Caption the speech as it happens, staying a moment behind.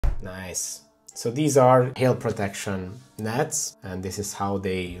Nice. So these are hail protection nets, and this is how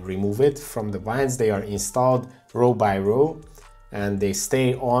they remove it from the vines. They are installed row by row, and they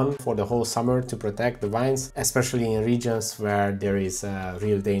stay on for the whole summer to protect the vines, especially in regions where there is a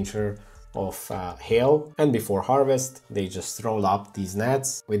real danger of hail. And before harvest, they just roll up these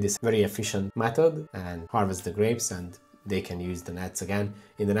nets with this very efficient method and harvest the grapes, and they can use the nets again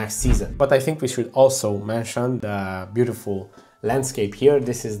in the next season. But I think we should also mention the beautiful landscape here.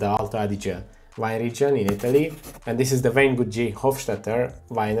 This is the Alto Adige wine region in Italy, and this is the Weingut G. Hofstetter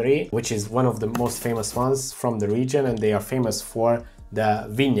winery, which is one of the most famous ones from the region, and they are famous for the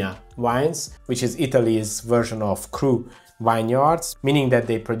Vineyard wines, which is Italy's version of cru vineyards, meaning that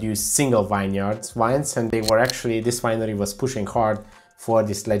they produce single vineyards wines, and they were actually, this winery was pushing hard for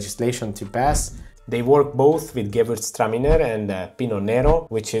this legislation to pass. They work both with Gewürztraminer and Pinot Nero,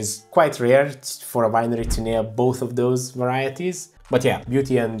 which is quite rare for a winery to nail both of those varieties. But yeah,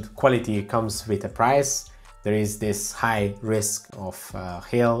 beauty and quality comes with a price. There is this high risk of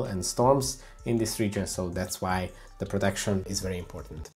hail and storms in this region, so that's why the protection is very important.